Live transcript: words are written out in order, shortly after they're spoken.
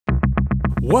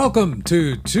Welcome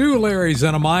to Two Larrys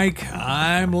and a Mike.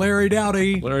 I'm Larry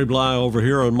Dowdy. Larry Bly over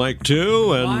here on Mike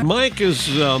 2, and Mike is,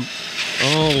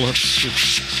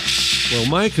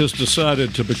 Mike has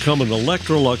decided to become an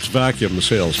Electrolux vacuum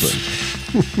salesman.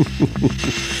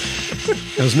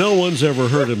 As no one's ever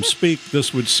heard him speak,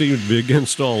 this would seem to be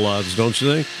against all odds, don't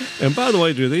you think? And by the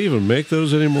way, do they even make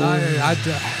those anymore?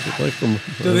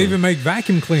 Do they even make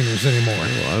vacuum cleaners anymore?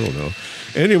 Oh, I don't know.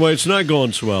 Anyway, it's not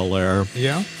going so well there.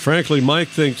 Yeah? Frankly, Mike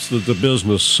thinks that the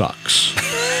business sucks.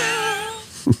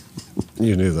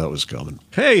 You knew that was coming.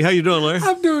 Hey, how you doing, Larry?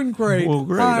 I'm doing great. Well,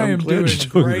 great. I'm glad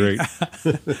you're doing great.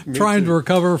 Trying to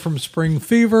recover from spring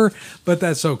fever, but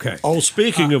that's okay. Oh,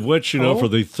 speaking of which, for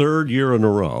the third year in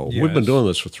a row, we've been doing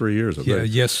this for 3 years, I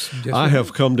think. Yes. I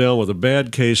have come down with a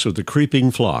bad case of the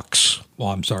creeping flocks. Well,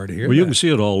 I'm sorry to hear that. You can see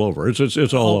it all over. It's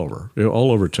all over.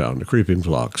 All over town, the creeping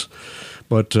flocks.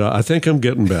 But I think I'm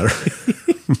getting better.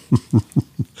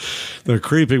 They're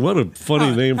creeping. What a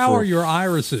funny name how are your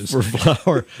irises? For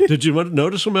flower. Did you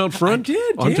notice them out front? I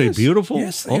did, Aren't they beautiful?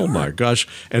 Yes, they are. My gosh.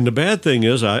 And the bad thing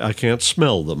is I can't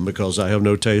smell them because I have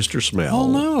no taste or smell.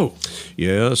 Oh, no.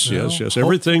 Yes.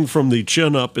 Everything from the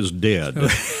chin up is dead.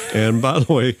 And by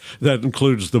the way, that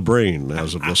includes the brain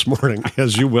as of this morning,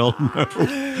 as you well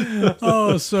know.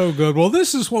 Oh, so good. Well,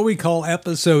 this is what we call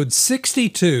episode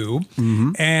 62,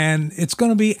 and it's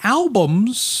going to be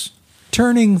albums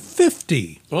turning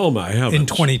 50. Oh, my heavens. In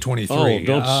 2023. Oh,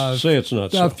 don't say it's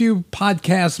not so. A few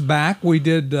podcasts back, we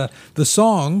did the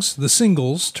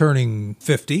singles turning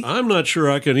 50. I'm not sure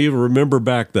I can even remember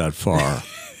back that far.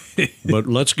 But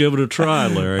let's give it a try,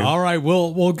 Larry. All right,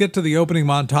 we'll get to the opening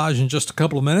montage in just a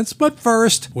couple of minutes. But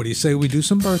first, what do you say we do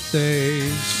some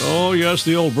birthdays? Oh, yes,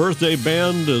 the old birthday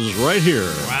band is right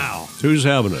here. Wow. Who's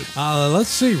having it? Let's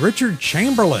see, Richard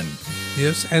Chamberlain.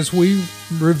 Yes, as we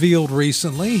revealed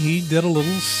recently, he did a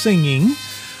little singing.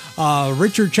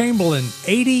 Richard Chamberlain,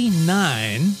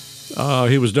 89.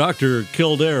 He was Dr.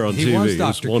 Kildare on TV. He was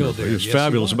Dr. Wonderful. Kildare. He was yes,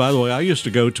 fabulous. He was. By the way, I used to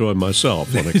go to him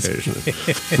myself on occasion.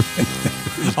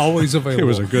 Always available. He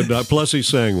was a good doctor. Plus, he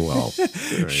sang well.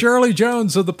 Shirley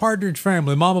Jones of the Partridge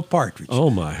Family, Mama Partridge. Oh,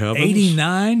 my heavens.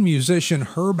 89, musician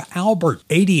Herb Albert.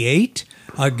 88,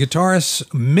 guitarist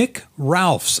Mick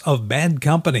Ralphs of Bad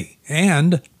Company.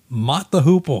 And Mott the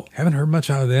Hoople. Haven't heard much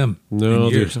out of them. No,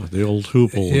 the old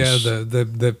Hooples. Yeah,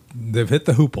 they've hit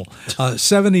the Hoople.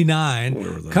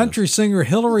 79, country singer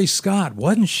Hillary Scott.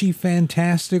 Wasn't she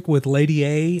fantastic with Lady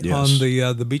A on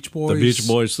the Beach Boys? The Beach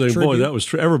Boys thing. Tribute? Boy, that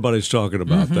was everybody's talking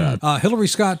about that. Hillary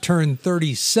Scott turned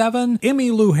 37.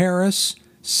 Emmylou Harris,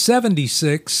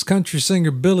 76. Country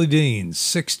singer Billy Dean,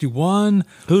 61.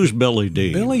 Who's Billy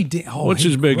Dean? Billy Dean. Oh, what's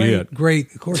his big hit?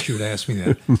 Great. Of course you would ask me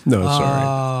that. No,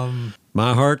 sorry.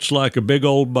 My Heart's Like a Big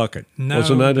Old Bucket.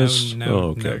 Wasn't that his?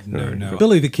 No.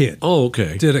 Billy the Kid. Oh,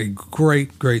 okay. Did a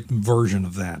great version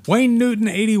of that. Wayne Newton,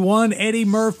 81. Eddie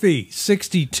Murphy,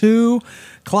 62.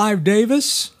 Clive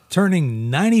Davis, turning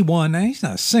 91. Now, he's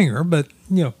not a singer, but,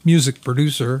 music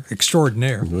producer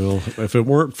extraordinaire. Well, if it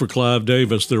weren't for Clive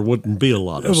Davis, there wouldn't be a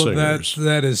lot of singers.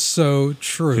 That is so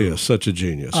true. He is such a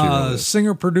genius.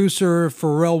 Singer-producer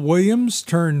Pharrell Williams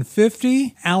turned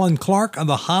 50. Alan Clark of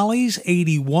the Hollies,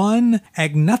 81.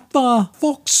 Agnetha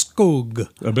Fältskog.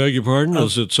 I beg your pardon?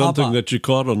 Is it something ABBA. That you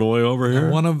caught on the way over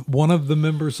here? One of the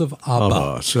members of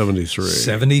ABBA. 73.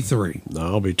 73. Now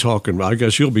I'll be talking. I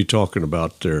guess you'll be talking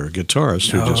about their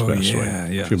guitarist who just passed away.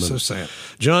 Yeah. So sad.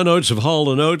 John Oates of Hall &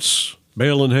 Oates,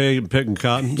 baling hay and picking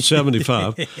cotton,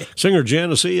 75. Singer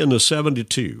Janice Ian is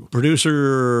 72.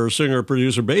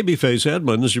 Singer-producer Babyface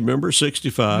Edmonds, you remember,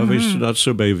 65. He's not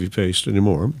so baby-faced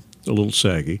anymore. A little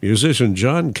saggy. Musician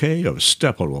John Kay of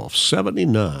Steppenwolf,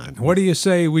 79. What do you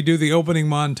say we do the opening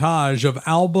montage of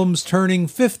albums turning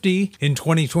 50 in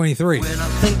 2023? When I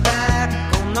think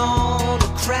back on all the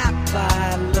crap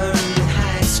I learned in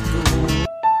high school.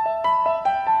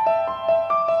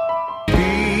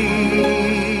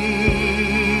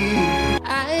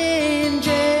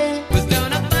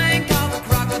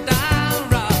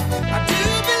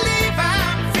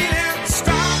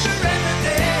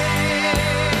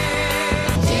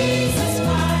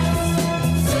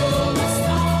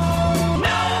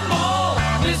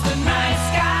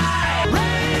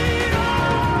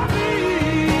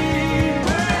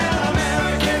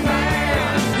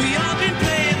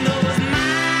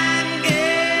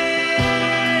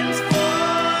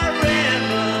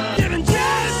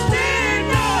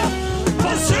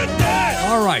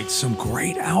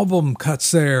 album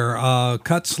cuts there.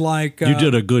 Cuts like You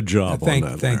did a good job on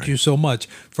that. Thank you so much.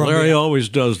 Larry always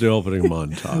does the opening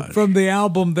montage. From the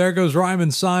album, There Goes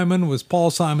Ryman Simon was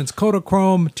Paul Simon's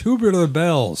Kodachrome, Tubular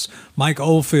Bells, Mike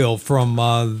Oldfield from,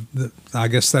 I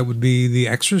guess that would be The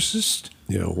Exorcist.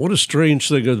 Yeah, what a strange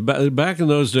thing. Back in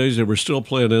those days, they were still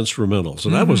playing instrumentals,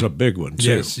 and that was a big one,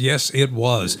 too. Yes, it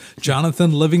was.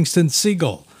 Jonathan Livingston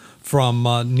Seagull from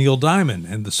Neil Diamond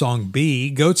and the song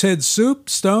B. Goat's Head Soup,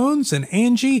 Stones, and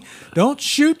Angie, Don't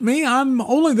Shoot Me, I'm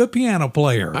Only the Piano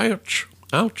Player. Ouch.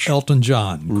 Ouch. Elton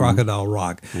John, Crocodile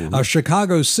Rock.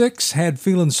 Chicago 6 had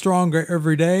Feeling Stronger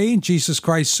Every Day, Jesus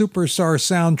Christ Superstar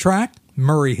soundtrack.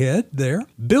 Murray Head there.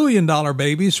 $1 Billion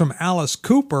Babies from Alice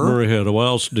Cooper. Murray Head, what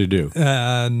else did he do?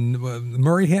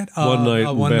 Murray Head. One Night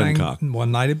in Bangkok. One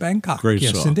Night in Bangkok. Great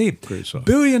yes, song. indeed. Great song. $1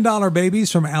 Billion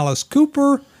Babies from Alice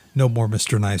Cooper. No More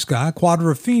Mr. Nice Guy.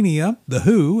 Quadrophenia, The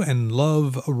Who, and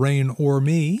Love, Rain, or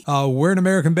Me. We're an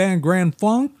American Band, Grand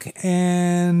Funk,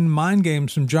 and Mind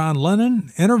Games from John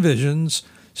Lennon. Intervisions,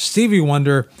 Stevie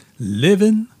Wonder,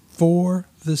 Living for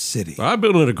the City. I've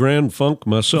been in a Grand Funk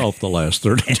myself the last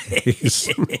 30 days,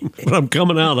 but I'm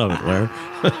coming out of it, Larry.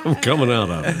 I'm coming out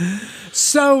of it.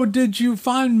 So, did you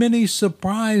find many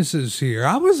surprises here?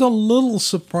 I was a little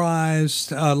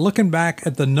surprised looking back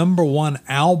at the #1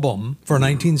 album for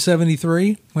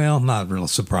 1973. Well, not real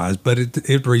surprised, but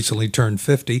it recently turned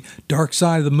 50. Dark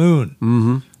Side of the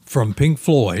Moon from Pink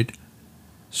Floyd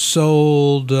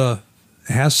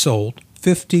has sold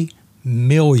 50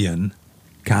 million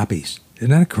copies.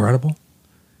 Isn't that incredible?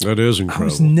 That is I incredible.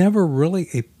 was never really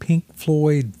a Pink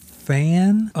Floyd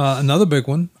fan. Another big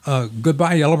one,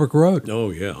 Goodbye Yellow Brick Road. Oh,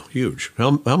 yeah, huge.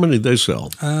 How many did they sell?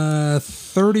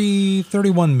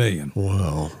 31 million.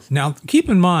 Wow. Now, keep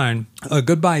in mind,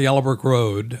 Goodbye Yellow Brick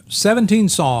Road, 17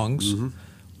 songs,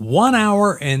 1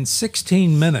 hour and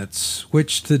 16 minutes,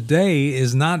 which today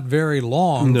is not very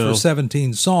long No. for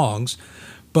 17 songs.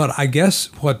 But I guess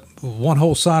what one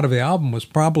whole side of the album was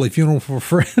probably Funeral for a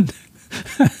Friend.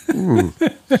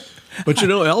 But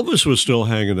Elvis was still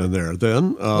hanging in there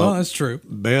then. Well, that's true.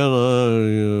 Band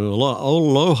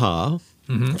Aloha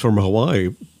from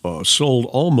Hawaii sold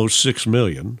almost 6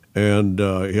 million. And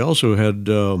he also had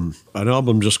an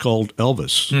album just called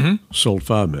Elvis, sold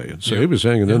 5 million. So he was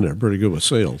hanging in there pretty good with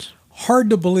sales. Hard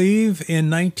to believe in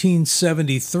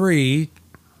 1973,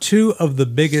 2 of the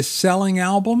biggest selling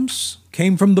albums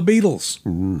came from the Beatles.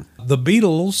 The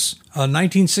Beatles,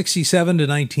 1967 to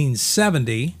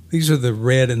 1970, these are the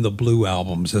red and the blue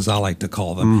albums, as I like to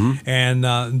call them. And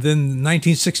then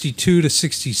 1962 to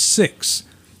 66.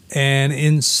 And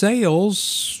in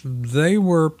sales, they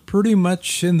were pretty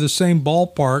much in the same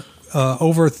ballpark,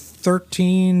 over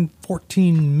 13,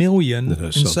 14 million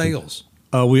in sales.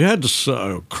 We had this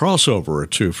crossover or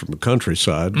two from the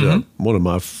countryside. One of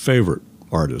my favorite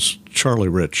artists, Charlie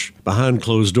Rich, Behind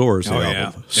Closed Doors, the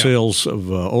album. Sales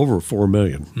of over 4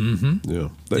 million. Yeah.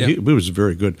 He was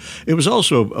very good. It was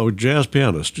also a jazz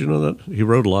pianist. Do you know that? He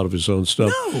wrote a lot of his own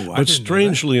stuff. No, I but didn't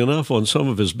strangely enough, on some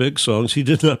of his big songs, he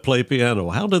did not play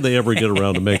piano. How did they ever get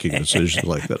around to making decisions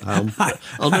like that?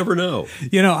 I'll never know.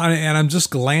 And I'm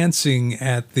just glancing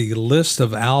at the list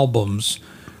of albums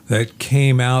that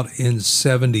came out in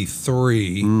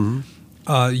 73.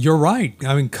 You're right.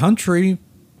 I mean, country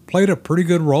played a pretty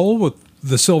good role with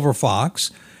the Silver Fox.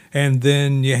 And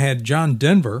then you had John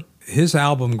Denver. His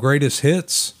album, Greatest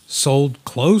Hits, sold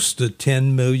close to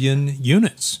 10 million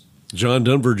units. John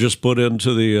Denver just put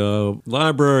into the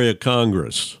Library of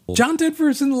Congress. John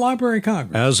Denver's in the Library of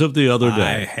Congress. As of the other I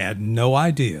day. had no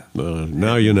idea.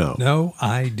 Now you know. No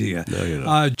idea. Now you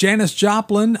know. Janis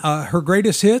Joplin, her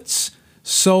Greatest Hits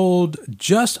sold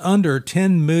just under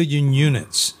 10 million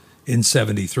units in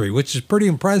 73, which is pretty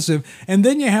impressive. And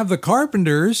then you have the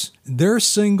Carpenters, their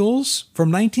singles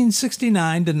from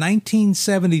 1969 to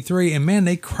 1973, and man,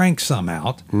 they cranked some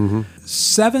out.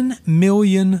 7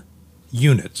 million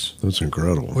units. That's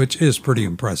incredible. Which is pretty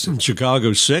impressive.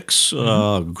 Chicago 6,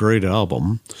 great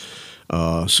album.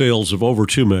 Sales of over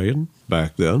 2 million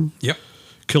back then. Yep.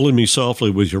 Killing Me Softly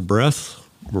with Your Breath.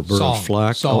 Roberta Song.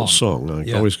 Flack. Song. Oh, song. I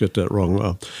Yeah. always get that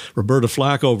wrong. Roberta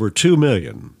Flack over 2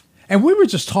 million. And we were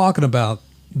just talking about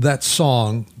that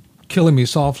song, Killing Me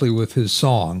Softly with his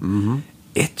song.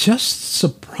 It just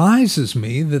surprises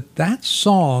me that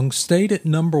song stayed at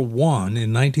 #1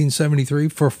 in 1973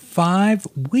 for 5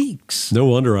 weeks. No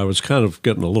wonder I was kind of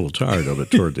getting a little tired of it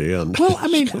toward the end. Well, I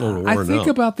mean, It's getting a little I worn think out.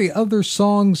 about the other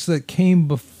songs that came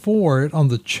before it on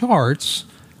the charts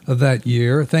of that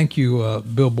year. Thank you,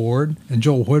 Billboard and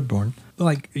Joel Woodburn.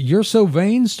 Like, You're So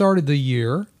Vain started the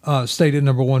year, stayed at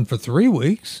 #1 for 3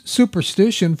 weeks.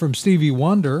 Superstition from Stevie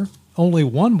Wonder only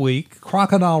 1 week,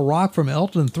 Crocodile Rock from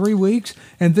Elton 3 weeks,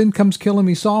 and then comes Killing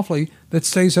Me Softly that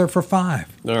stays there for 5.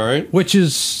 All right. Which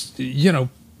is,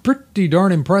 pretty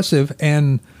darn impressive.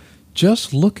 And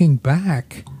just looking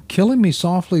back, Killing Me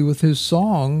Softly with his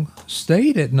song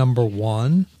stayed at number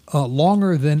 1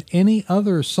 longer than any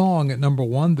other song at number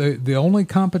 1. The only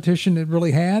competition it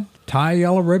really had, Tie a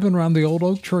Yellow Ribbon Around the Old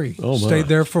Oak Tree. Oh, my. Stayed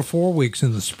there for 4 weeks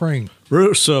in the spring.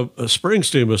 Bruce,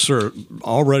 Springsteen is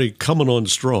already coming on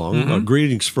strong.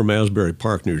 Greetings from Asbury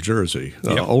Park, New Jersey.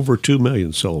 Yep. Over 2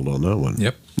 million sold on that one.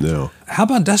 Yep. No. How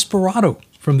about Desperado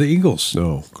from the Eagles?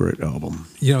 No, great album.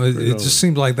 It just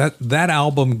seems like that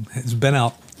album has been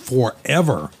out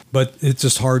forever, but it's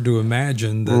just hard to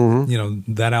imagine that,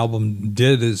 that album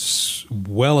did as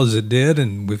well as it did,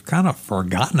 and we've kind of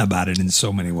forgotten about it in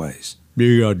so many ways.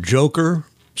 The Joker,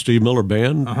 Steve Miller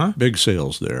Band, big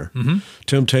sales there.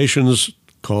 Temptations,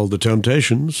 called the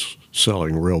Temptations,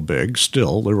 selling real big.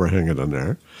 Still, they were hanging in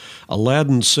there.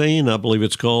 Aladdin Sane, I believe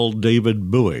it's called David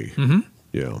Bowie.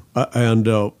 Yeah. And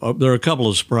there are a couple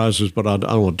of surprises, but I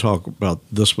don't want to talk about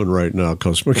this one right now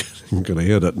because we're going to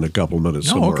hit it in a couple of minutes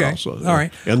somewhere else. All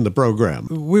right. In the program.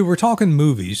 We were talking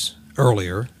movies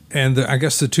earlier, and I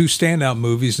guess the 2 standout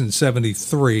movies in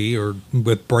 73 or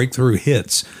with breakthrough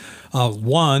hits.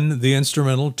 One, the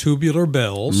instrumental Tubular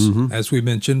Bells, as we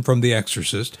mentioned, from The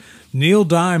Exorcist. Neil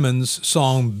Diamond's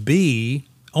song Bee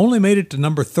only made it to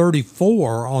number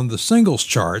 34 on the singles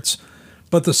charts,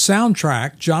 but the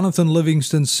soundtrack, Jonathan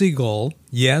Livingston Seagull,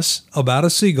 yes, about a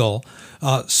seagull,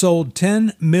 sold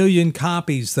 10 million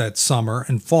copies that summer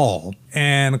and fall.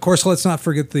 And, of course, let's not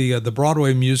forget the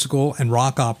Broadway musical and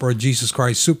rock opera Jesus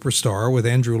Christ Superstar with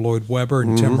Andrew Lloyd Webber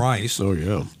and Tim Rice. Oh,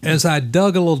 yeah. As I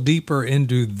dug a little deeper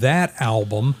into that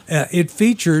album, it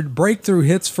featured breakthrough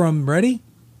hits from, ready?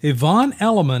 Yvonne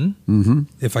Elliman,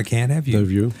 If I Can't Have You.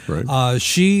 Have You, right.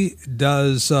 She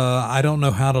does I Don't Know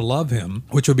How to Love Him,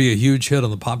 which will be a huge hit on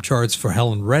the pop charts for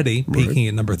Helen Reddy, peaking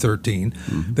at number 13.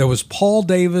 There was Paul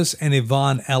Davis and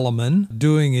Yvonne Elliman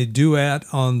doing a duet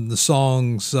on the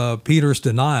songs Peter's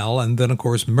Denial, and then, of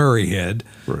course, Murray Head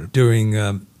doing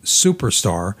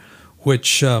Superstar,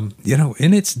 which,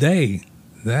 in its day,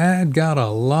 that got a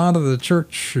lot of the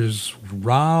churches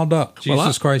riled up.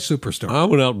 Jesus Christ Superstar. I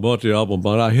went out and bought the album,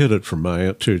 but I hid it from my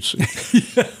Aunt Tootsie.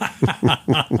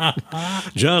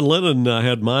 John Lennon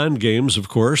had Mind Games, of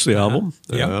course, the album.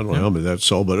 I don't know how many that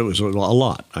sold, but it was a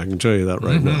lot. I can tell you that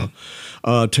right now.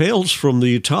 Tales from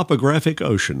the Topographic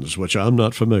Oceans, which I'm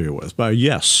not familiar with, by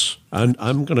Yes. I'm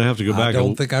going to have to go back. I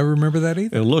don't think I remember that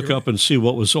either. And look up and see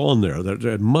what was on there.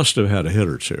 It must have had a hit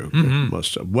or two. It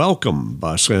must have. Welcome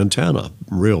by Santana,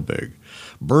 real big.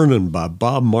 Burnin' by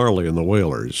Bob Marley and the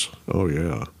Wailers. Oh,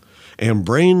 yeah. And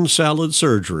Brain Salad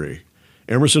Surgery.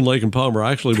 Emerson, Lake and Palmer.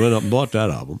 I actually went up and bought that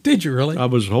album. Did you really? I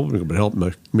was hoping it would help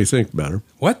me think better.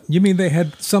 What? You mean they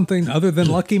had something other than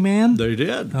Lucky Man? They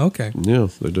did. Okay. Yeah,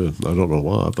 they did. I don't know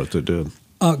why, but they did.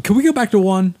 Can we go back to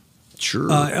one?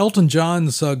 Sure. Elton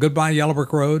John's Goodbye Yellow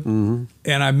Brick Road. And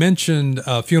I mentioned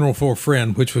Funeral for a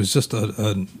Friend, which was just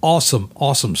an awesome,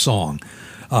 awesome song.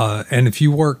 And if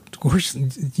you worked, of course,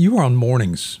 you were on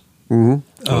mornings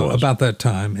about that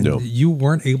time, and you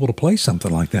weren't able to play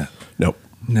something like that. Nope.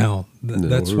 No,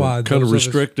 that's why. Kind of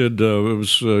restricted. It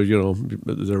was,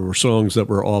 there were songs that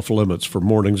were off limits for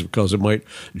mornings because it might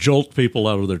jolt people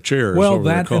out of their chairs. Well, over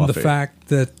their that and the coffee. fact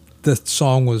that the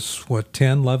song was,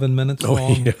 10, 11 minutes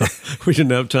long? Yeah. We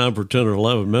didn't have time for 10 or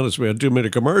 11 minutes. We had too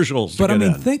many commercials to But I get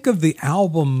mean, in. think of the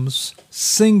album's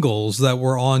singles that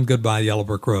were on Goodbye Yellow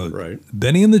Brick Road. Right.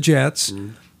 Benny and the Jets,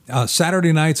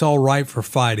 Saturday Night's All Right for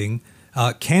Fighting,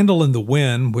 Candle in the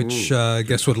Wind, which I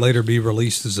guess would later be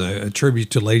released as a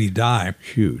tribute to Lady Di.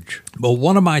 Huge. But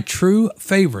one of my true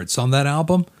favorites on that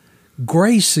album,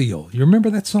 Gray Seal. You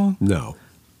remember that song? No.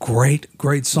 Great,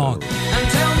 great song. And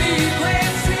tell me, Great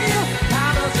Seal,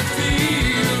 how does it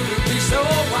feel to be so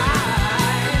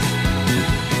wise?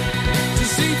 To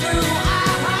see through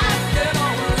our hearts that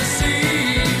only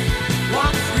see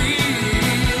what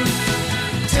real.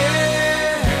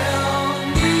 Tell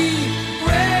me,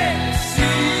 Great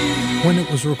Seal. When it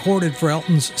was recorded for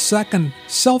Elton's second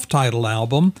self-titled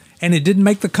album, and it didn't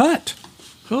make the cut.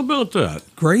 How about that?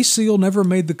 Gray Seal never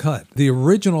made the cut. The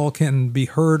original can be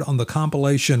heard on the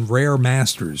compilation Rare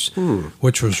Masters,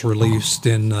 which was released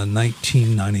in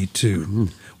 1992.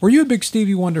 Were you a big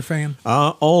Stevie Wonder fan?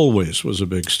 I always was a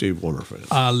big Steve Wonder fan.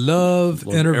 I love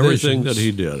Inner Everything Visions. that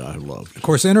he did, I loved. Of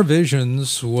course, Inner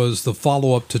Visions was the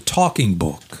follow-up to Talking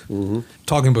Book.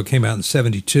 Talking Book came out in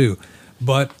 72.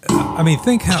 But, I mean,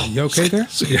 think how... You okay there?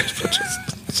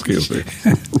 Excuse me.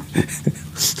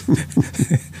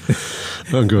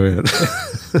 Oh, go ahead.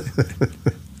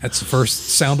 That's the first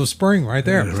sound of spring right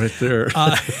there. Yeah, right there.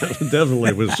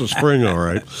 Definitely was the spring, all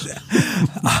right.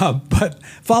 But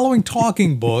following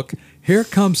Talking Book, here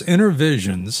comes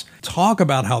Intervisions. Talk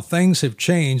about how things have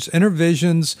changed.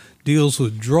 Intervisions deals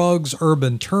with drugs,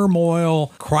 urban turmoil,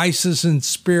 crisis in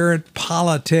spirit,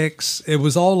 politics. It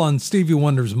was all on Stevie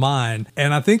Wonder's mind.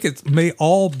 And I think it may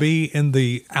all be in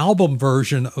the album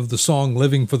version of the song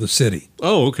Living for the City.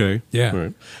 Oh, okay. Yeah. All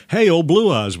right. Hey, Old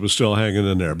Blue Eyes was still hanging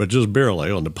in there, but just barely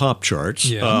on the pop charts.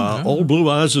 Yeah. Old Blue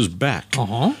Eyes is back.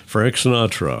 Uh-huh. Frank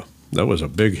Sinatra. That was a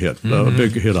big hit, a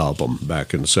big hit album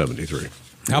back in '73.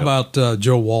 How about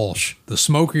Joe Walsh? The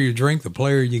smoker you drink, the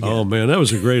player you get. Oh, man, that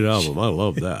was a great album. I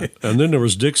love that. And then there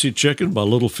was Dixie Chicken by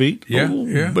Little Feat. Yeah, Oh,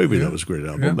 yeah, baby, yeah. that was a great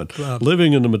album. Yeah. And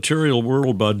Living in the Material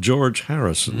World by George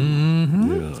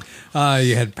Harrison. Yeah.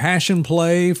 You had Passion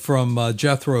Play from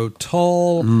Jethro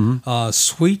Tull.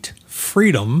 Sweet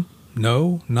Freedom.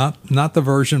 No, not the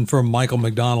version from Michael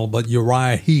McDonald, but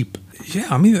Uriah Heep. Yeah,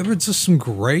 I mean, there were just some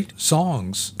great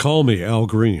songs. Call Me Al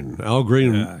Green. Al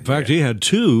Green, in fact, he had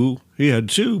two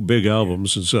big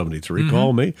albums in '73,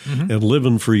 Call Me and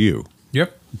Living for You.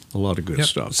 Yep. A lot of good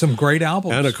stuff. Some great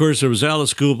albums. And, of course, there was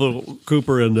Alice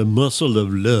Cooper and the Muscle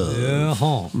of Love.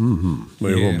 Uh-huh.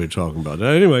 We won't be talking about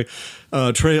that. Anyway,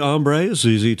 Trey Ombre,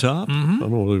 ZZ Top. I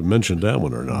don't know if we mentioned that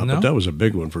one or not, No. but that was a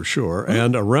big one for sure.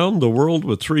 And Around the World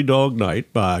with Three Dog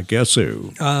Night by Guess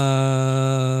Who?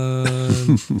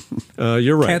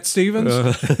 You're right. Cat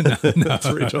Stevens.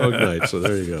 Three Dog Night, so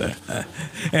there you go.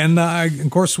 And, of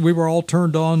course, we were all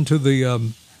turned on to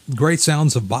the great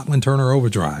sounds of Bachman Turner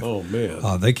Overdrive. Oh,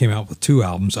 man. They came out with two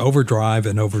albums, Overdrive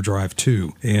and Overdrive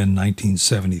 2 in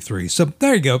 1973. So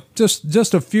there you go.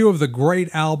 Just a few of the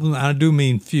great albums. I do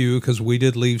mean few because we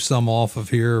did leave some off of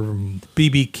here.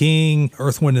 B.B. King,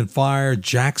 Earth, Wind and Fire,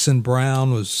 Jackson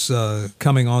Browne was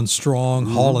coming on strong,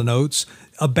 Hall & Oates.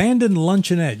 Abandoned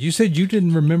Luncheonette. You said you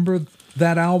didn't remember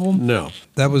that album? No.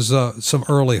 That was some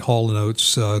early Hall &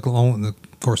 Oates. Of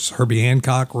course, Herbie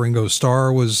Hancock, Ringo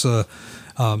Starr was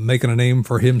making a name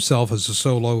for himself as a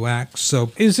solo act.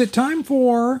 So is it time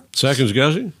for... Seconds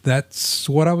guessing? That's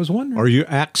what I was wondering. Are you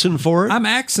axing for it? I'm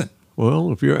axing.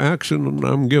 Well, if you're axing,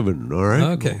 I'm giving. All right.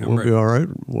 Okay, I'm we'll ready. be all right.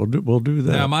 We'll do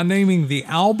that. Now, am I naming the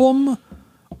album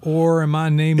or am I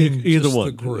naming Either just one.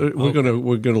 the group?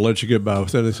 We're gonna let you get by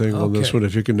with anything on this Okay. one.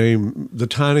 If you can name the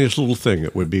tiniest little thing,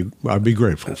 I'd be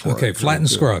grateful for. Okay, it. Flatten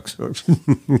Scruggs.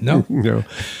 No? No,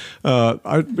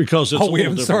 because it's Oh, a we little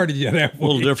haven't different- started yet, have A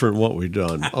little we? different what we've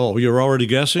done. Oh, you're already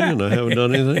guessing, and I haven't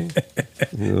done anything.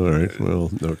 All right.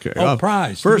 Well, okay. Oh,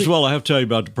 prize. First of all, I have to tell you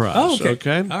about the prize. Oh,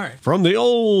 okay. All right. From the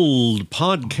old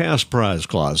podcast prize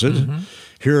closet.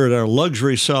 Here at our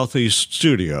luxury Southeast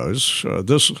studios,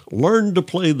 this Learn to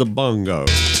Play the Bongo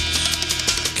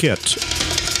kit.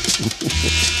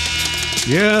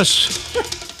 Yes,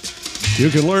 you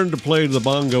can learn to play the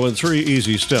bongo in 3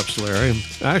 easy steps, Larry.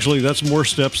 Actually, that's more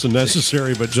steps than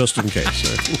necessary, but just in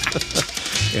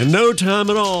case. In no time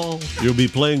at all, you'll be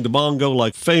playing the bongo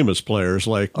like famous players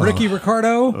like Ricky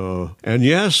Ricardo? and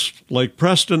yes, like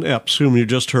Preston Epps, whom you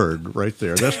just heard right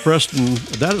there. That's Preston.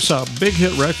 That's a big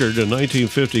hit record in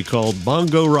 1950 called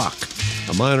Bongo Rock,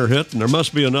 a minor hit. And there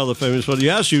must be another famous one.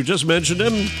 Yes, you just mentioned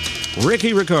him,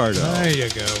 Ricky Ricardo. There you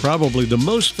go. Probably the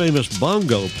most famous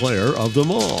bongo player of them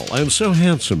all. And so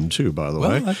handsome, too, by the way.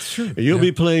 Well, that's true. You'll Yeah.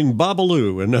 be playing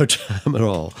Babalu in no time at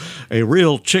all. A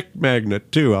real chick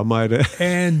magnet, too, I might add.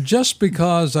 And just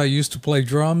because I used to play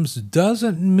drums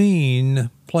doesn't mean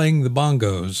playing the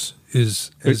bongos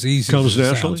is as easy Comes as it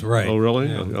naturally? sounds. Right. Oh, really?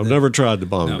 Yeah. I've never tried the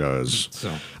bongos.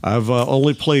 So- I've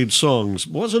only played songs.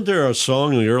 Wasn't there a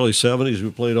song in the early 70s we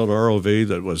played on ROV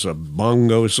that was a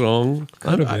bongo song?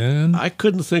 Could have been. I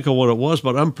couldn't think of what it was,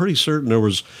 but I'm pretty certain there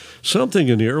was something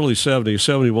in the early 70s,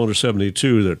 71 or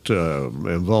 72, that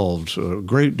involved a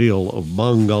great deal of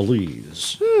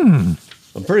Bongolese.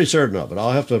 I'm pretty certain of it.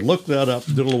 I'll have to look that up,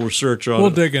 do a little research on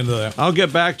We'll it. dig into that. I'll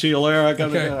get back to you, Larry. I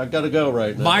Okay. gotta go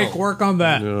right now. Mike, work on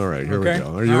that. All right, here Okay? we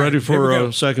go. Are you All ready right, here we for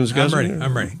go. seconds I'm guessing? ready.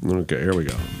 I'm ready. Okay, here we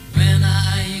go. When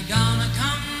are you gonna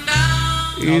come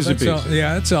down? Easy That's peasy.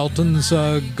 yeah, it's Elton's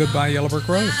Goodbye Yellow Brick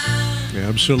Road.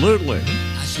 Absolutely.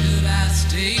 I should have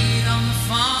stayed on the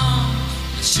phone.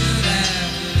 I should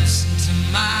have listened to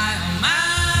my own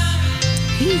mind.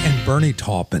 He and Bernie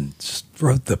Taupin just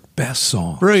wrote the best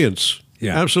song. Brilliance.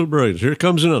 Yeah. Absolute brilliance. Here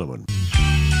comes another one.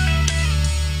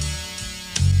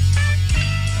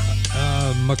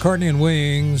 McCartney and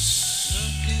Wings.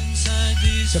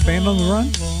 Is that Band on the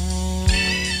Run?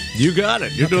 You got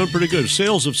it. You're doing pretty good.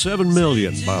 Sales of 7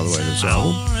 million, by the way, this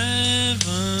album.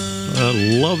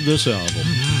 I love this album.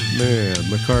 Man,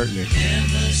 McCartney.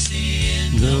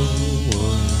 No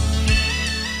one.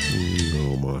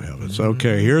 Oh, Oh, heavens.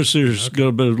 Okay, here's going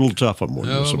to be a little tough one.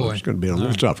 Oh, This boy. one's going to be a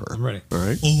little tougher. I'm ready. All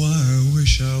right. Oh, I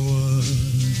wish I was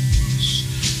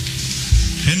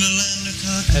in the land of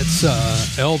cotton. That's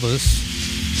Elvis.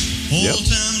 Old Yep.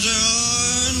 times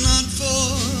are not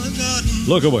forgotten.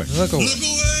 Look away. Look away.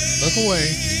 Look away.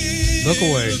 Look away. Look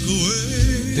away. Look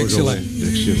away. Dixieland.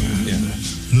 Dixieland. Yeah.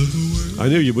 Look away. I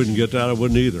knew you wouldn't get that. I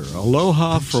wouldn't either.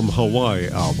 Aloha from Hawaii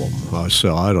album.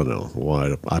 So I don't know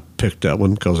why I picked that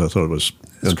one because I thought it was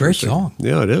It's a great interesting. song.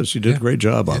 Yeah, it is. You did Yeah. a great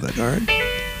job on it. All right.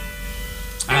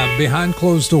 Behind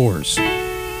Closed Doors. Did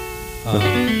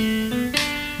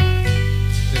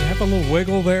it have a little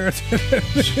wiggle there?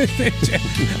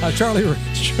 Charlie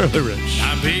Rich. Charlie Rich.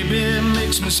 My baby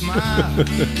makes me smile.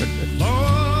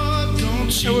 Lord,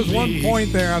 don't There was one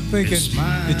point there I'm thinking,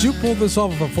 did you pull this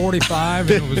off of a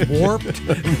 45 and it was warped?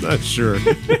 I'm not sure.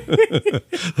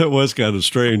 That was kind of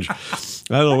strange. I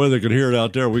don't know whether they can hear it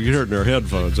out there. We can hear it in our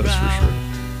headphones, that's for sure.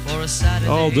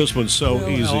 Oh, this one's so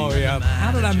easy. Oh, yeah.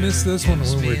 How did I miss this one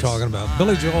when we were talking about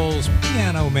Billy Joel's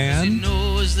Piano Man?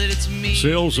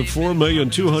 Sales of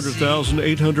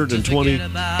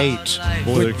 4,200,828.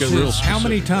 Boy, they Which get real is how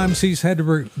many specific. times he's had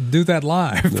to do that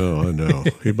live. No, I know.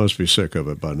 He must be sick of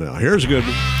it by now. Here's a good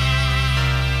one.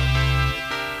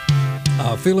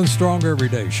 Feeling Stronger Every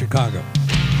Day, Chicago.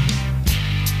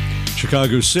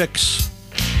 Chicago 6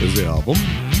 is the album.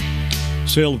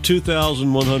 Sale of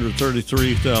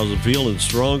 2,133,000. Feeling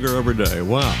Stronger Every Day.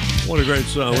 Wow. What a great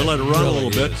song. We let it run a really little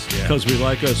bit is, yeah. because we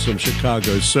like us some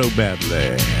Chicago so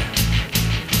badly.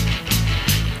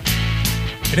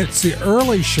 And it's the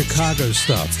early Chicago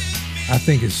stuff I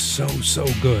think is so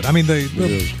good. I mean,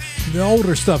 the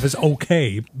older stuff is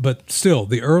okay, but still,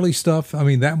 the early stuff, I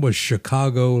mean, that was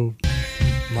Chicago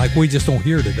like we just don't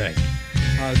hear today.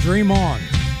 Dream On,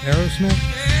 Aerosmith.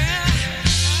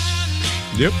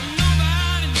 Yep.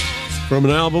 From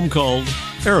an album called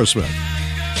Aerosmith.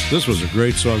 This was a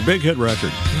great song. Big hit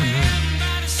record.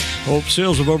 Oh,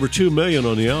 sales of over 2 million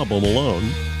on the album alone.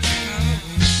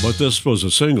 But this was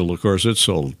a single, of course. It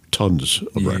sold tons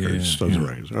of records. Tons of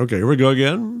records. Okay, here we go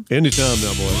again. Anytime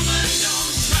now, boy.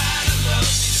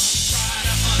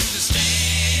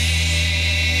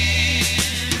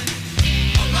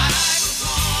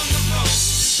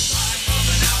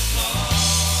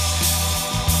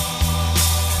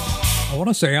 I want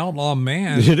to say Outlaw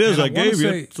Man. It is. and I wanna gave you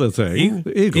say the thing.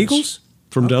 The Eagles. Eagles?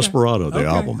 From Okay. Desperado, the Okay,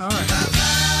 album. All right.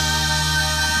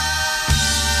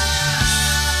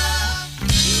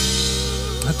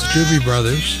 That's Doobie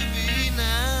Brothers.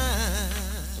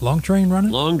 Long Train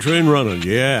Running? Long Train Running.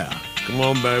 Yeah. Come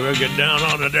on, baby. Get down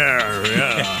on it there.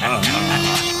 Yeah.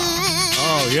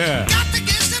 Oh, yeah.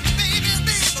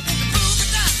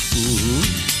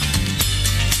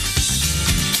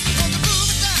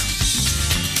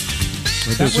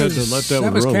 I just had to let that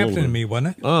one was run a little Captain bit. Me,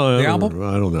 wasn't it? Oh, the album?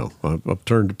 I don't know. I've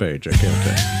turned the page. I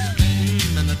can't tell.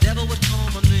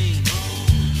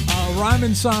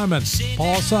 Ryman Simon,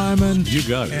 Paul Simon. You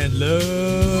got it. And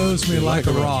Loves Me Like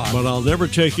a Rock. But I'll never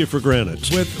take you for granted.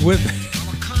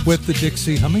 With the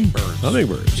Dixie Hummingbirds.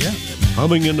 Hummingbirds. Yeah.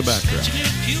 Humming in the background.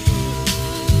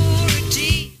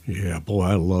 Yeah, boy,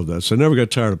 I love that. So I never got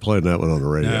tired of playing that one on the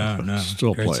radio. No.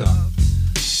 Still Great play it. song.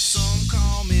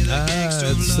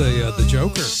 It's the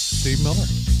Joker, Steve Miller.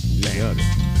 You got it.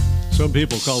 Some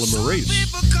people call him Maurice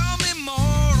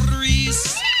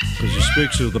because he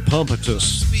speaks of the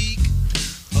pompatus.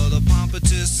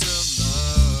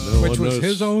 No Which one was knows-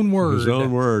 his own word. His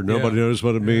own word. Nobody Yeah. knows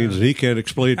what it means, and he can't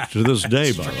explain it to this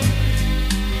day, by the way.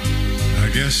 I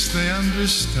guess they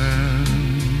understand.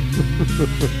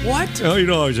 What? Oh, you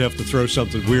don't always have to throw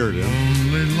something weird in.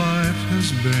 Only life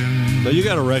has been. Now, you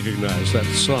got to recognize that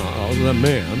song, that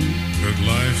man. But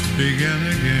life began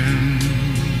again.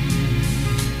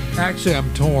 Actually,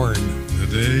 I'm torn. The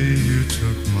day you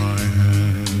took my hand.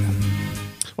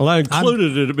 Well, I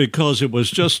included it because it was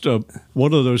just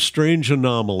one of those strange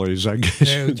anomalies, I guess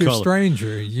Yeah, you'd you're a call it.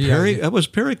 stranger. Yeah. That was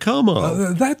Perry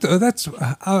Como. That's.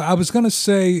 I was going to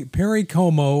say Perry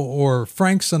Como or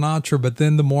Frank Sinatra, but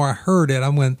then the more I heard it, I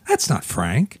went, "That's not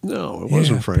Frank." No, it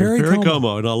wasn't Yeah, Frank. Perry Perry Como.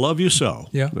 Como, and I Love You So.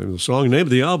 Yeah. And the song, name of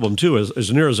the album, too,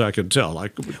 as near as I could tell. I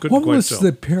couldn't What quite was tell.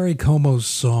 the Perry Como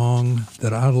song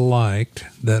that I liked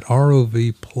that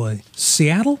ROV played?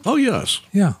 Seattle? Oh, yes.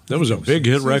 Yeah. That was a big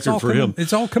hit It's all record for coming- him.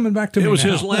 It's all coming back to me It was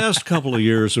now. his last couple of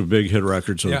years of big hit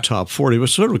records in Yeah. the top 40. It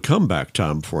was sort of a comeback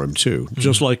time for him, too.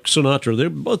 Just like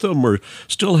Sinatra. Both of them were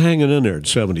still hanging in there in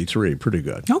 73. Pretty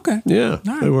good. Okay. Yeah, All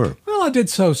right. they were. Well, I did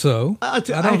so-so. I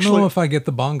don't actually- know if I get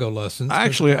the bongo lessons. but-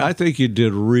 Actually, I think you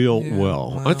did real Yeah,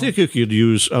 well. I well. think you could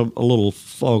use a little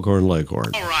foghorn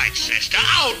leghorn. All right, sister,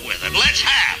 out with it. Let's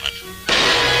have it.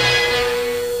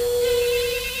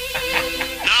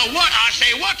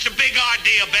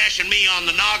 bashing me on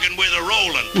the noggin with a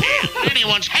rolling pin.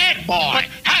 Anyone's head, boy.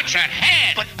 That's a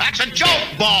head. That's a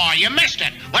joke, boy. You missed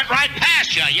it. Went right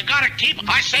past you. You gotta keep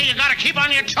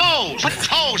on your toes.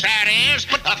 Toes, that is.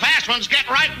 The fast ones get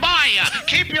right by you.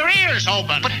 Keep your ears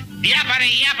open.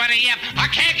 Yappity, yappity, yap. I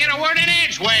can't get a word in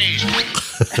edgeways.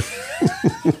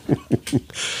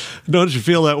 Don't you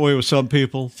feel that way with some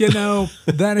people? You know,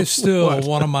 that is still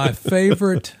one of my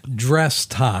favorite dress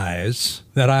ties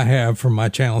that I have from my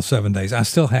Channel 7 days. I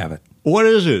still have it. What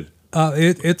is it?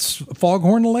 It's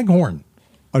Foghorn Leghorn.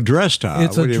 A dress tie?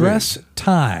 It's a dress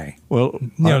tie. Well,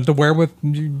 to wear with,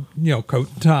 coat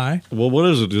and tie. Well, what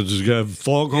is it? Does it have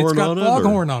foghorn on it? It's got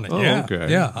foghorn on it. Oh, Yeah.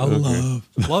 okay. Yeah. I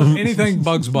love anything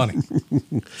Bugs Bunny.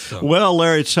 So. Well,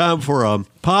 Larry, it's time for a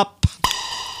pop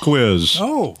quiz.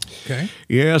 Oh, okay.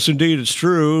 Yes, indeed, it's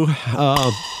true.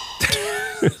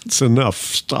 It's enough.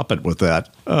 Stop it with that.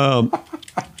 And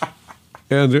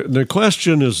the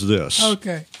question is this.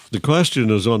 Okay. The question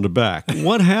is on the back.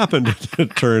 What happened,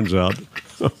 it turns out?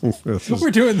 We're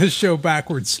doing this show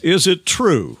backwards. Is it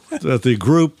true that the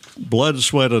group Blood,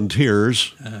 Sweat, and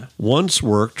Tears once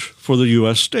worked for the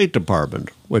U.S. State Department,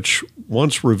 which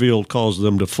once revealed caused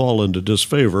them to fall into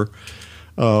disfavor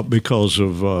because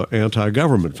of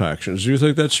anti-government factions? Do you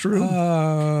think that's true?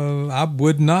 I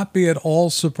would not be at all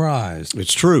surprised.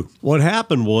 It's true. What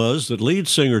happened was that lead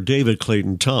singer David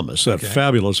Clayton Thomas, that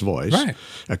fabulous voice, Right.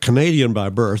 a Canadian by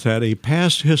birth, had a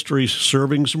past history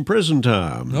serving some prison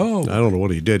time. Oh. I don't know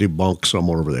what he did. He bonked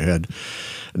someone over the head.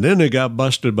 And then they got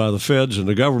busted by the feds, and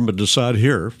the government decided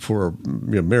here for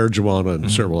marijuana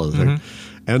and several other things.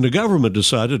 And the government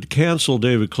decided to cancel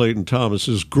David Clayton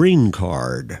Thomas's green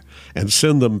card and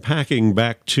send them packing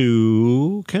back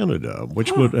to Canada,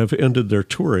 which would have ended their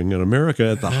touring in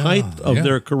America at the height of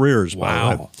their careers.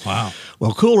 Wow.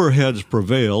 Well, cooler heads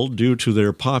prevailed due to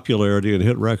their popularity and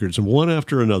hit records, and one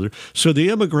after another. So the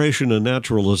immigration and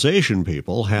naturalization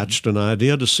people hatched an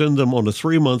idea to send them on a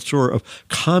 3-month tour of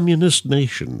communist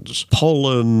nations,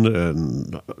 Poland,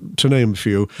 and to name a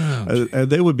few. And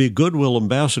they would be goodwill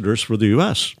ambassadors for the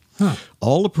U.S.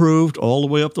 All approved all the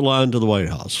way up the line to the White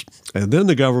House. And then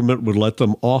the government would let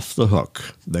them off the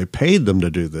hook. They paid them to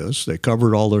do this. They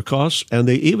covered all their costs, and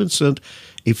they even sent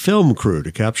a film crew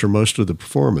to capture most of the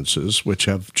performances, which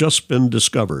have just been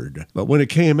discovered. But when it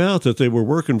came out that they were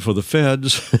working for the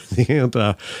feds, the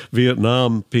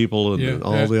anti-Vietnam people and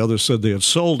all the others said they had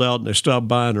sold out, and they stopped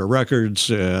buying their records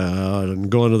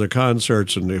and going to their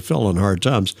concerts, and they fell on hard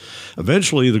times.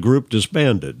 Eventually, the group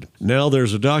disbanded. Now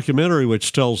there's a documentary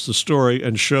which tells the story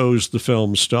and shows the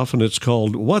film stuff, and it's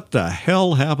called What the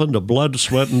Hell Happened to Blood,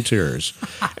 Sweat, and Tears?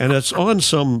 And it's on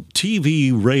some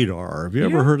TV radar. Have you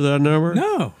ever heard of that number?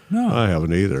 No. I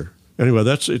haven't either. Anyway,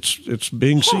 it's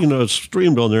being seen, it's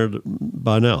streamed on there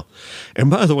by now. And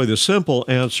by the way, the simple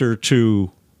answer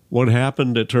to what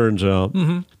happened, it turns out,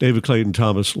 David Clayton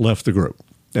Thomas left the group,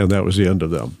 and that was the end of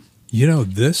them.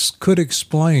 This could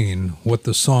explain what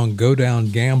the song Go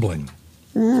Down Gambling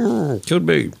Could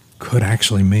be. could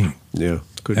actually mean. Yeah,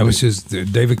 could That be. was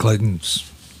David Clayton's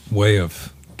way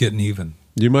of getting even.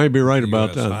 You might be right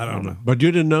about US, that. I don't know. But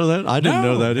you didn't know that? I didn't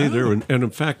know that either. No. And in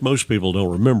fact, most people don't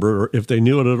remember if they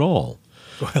knew it at all.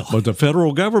 But the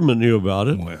federal government knew about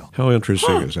it. Well. How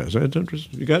interesting is that? Is that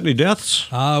interesting? You got any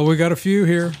deaths? We got a few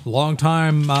here.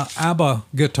 Longtime ABBA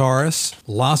guitarist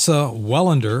Lasse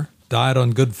Wellander died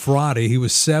on Good Friday. He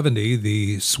was 70.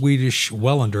 The Swedish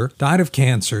Wellander died of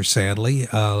cancer, sadly.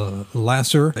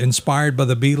 Lasse, inspired by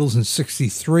the Beatles in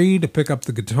 63 to pick up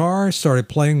the guitar, started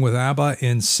playing with ABBA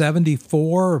in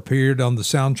 74, appeared on the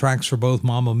soundtracks for both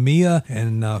Mamma Mia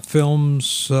and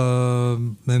films,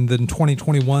 and then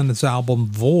 2021, his album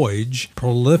Voyage.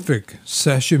 Prolific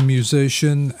session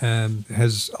musician, and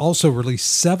has also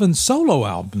released 7 solo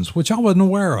albums, which I wasn't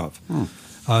aware of.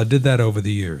 Did that over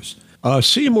the years.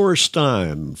 Seymour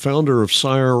Stein, founder of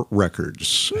Sire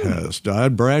Records, has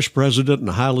died. Brash president and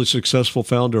highly successful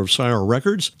founder of Sire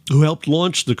Records, who helped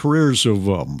launch the careers of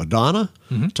Madonna,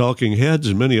 Talking Heads,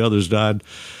 and many others, died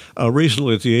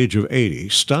recently at the age of 80.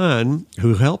 Stein,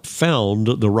 who helped found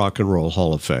the Rock and Roll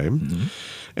Hall of Fame,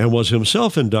 and was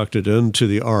himself inducted into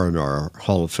the R&R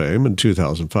Hall of Fame in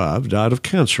 2005, died of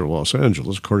cancer in Los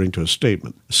Angeles, according to a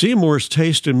statement. Seymour's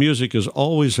taste in music is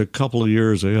always a couple of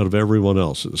years ahead of everyone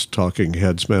else's. Talking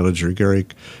Heads manager Gary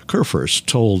Kurfürst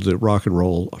told the Rock and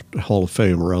Roll Hall of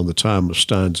Fame around the time of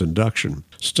Stein's induction.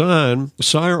 Stein,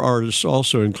 Sire artists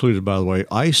also included, by the way,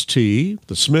 Ice-T,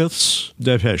 The Smiths,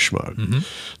 Depeche Mode,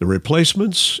 The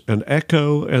Replacements, and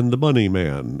Echo and the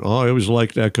Bunnymen. Oh, I always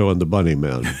liked Echo and the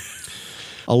Bunnymen.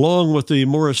 Along with the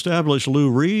more established Lou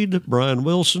Reed, Brian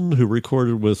Wilson, who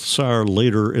recorded with Sire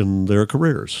later in their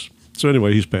careers. So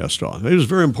anyway, he's passed on. He was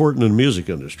very important in the music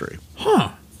industry. Huh.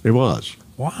 He was.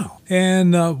 Wow.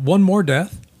 And one more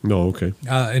death. No, okay.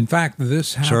 In fact, this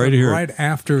Sorry happened to hear right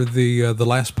after the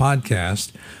last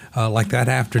podcast, like that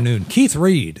afternoon. Keith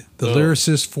Reed, the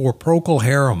lyricist for Procol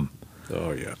Harum,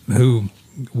 Oh, yeah. who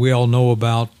we all know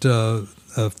about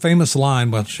a famous line,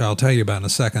 which I'll tell you about in a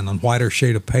second, on Whiter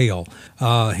Shade of Pale.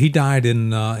 He died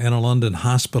in a London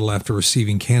hospital after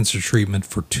receiving cancer treatment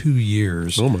for 2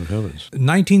 years. Oh, my heavens.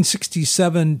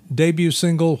 1967 debut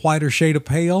single, Whiter Shade of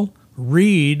Pale.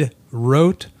 Reed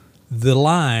wrote the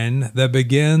line that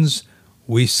begins,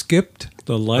 "We skipped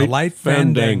The Light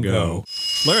Fandango."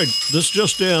 Larry, this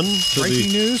just in to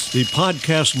Breaking news? the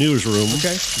podcast newsroom.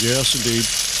 Okay. Yes, indeed.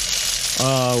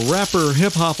 Rapper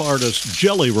hip-hop artist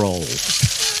Jelly Roll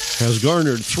has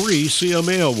garnered 3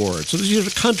 CMA awards. So these are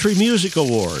country music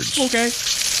awards. Okay.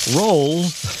 Roll,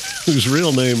 whose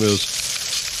real name is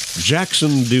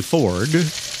Jackson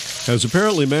DeFord, has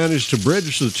apparently managed to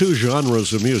bridge the 2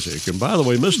 genres of music. And by the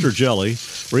way, Mr. Jelly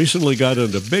recently got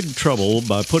into big trouble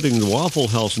by putting the Waffle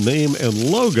House name and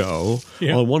logo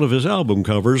on one of his album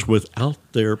covers without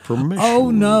their permission. Oh,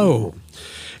 no.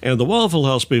 And the Waffle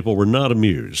House people were not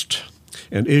amused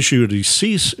and issued a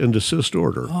cease and desist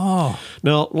order. Oh.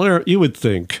 Now, Larry, you would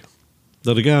think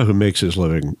that a guy who makes his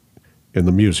living in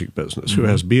the music business, who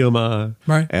has BMI,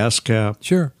 Right. ASCAP,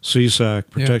 Sure. CSAC,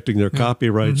 protecting their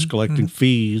copyrights, collecting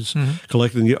fees,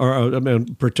 collecting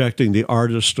protecting the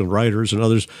artists and writers and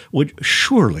others, would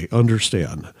surely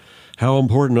understand how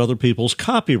important other people's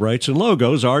copyrights and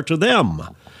logos are to them.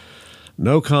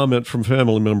 No comment from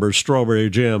family members, strawberry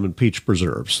jam and peach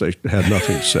preserves. They had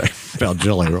nothing to say about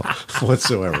Jelly Roll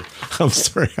whatsoever. I'm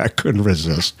sorry, I couldn't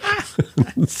resist.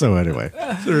 So anyway,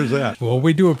 there's that. Well,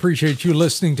 we do appreciate you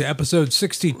listening to episode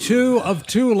 62 of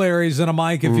Two Larrys and a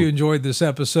Mic. If you enjoyed this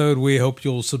episode, we hope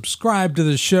you'll subscribe to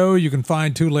the show. You can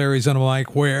find Two Larrys and a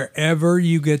Mic wherever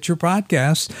you get your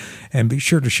podcasts. And be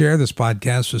sure to share this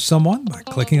podcast with someone by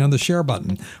clicking on the share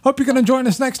button. Hope you're going to join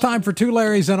us next time for Two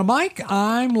Larrys and a Mic.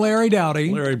 I'm Larry Dowdy.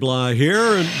 Larry Bly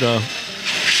here, and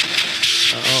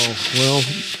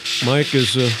Mike is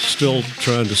still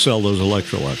trying to sell those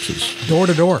Electroluxes. Door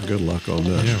to door. Good luck on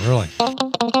that. Yeah, really.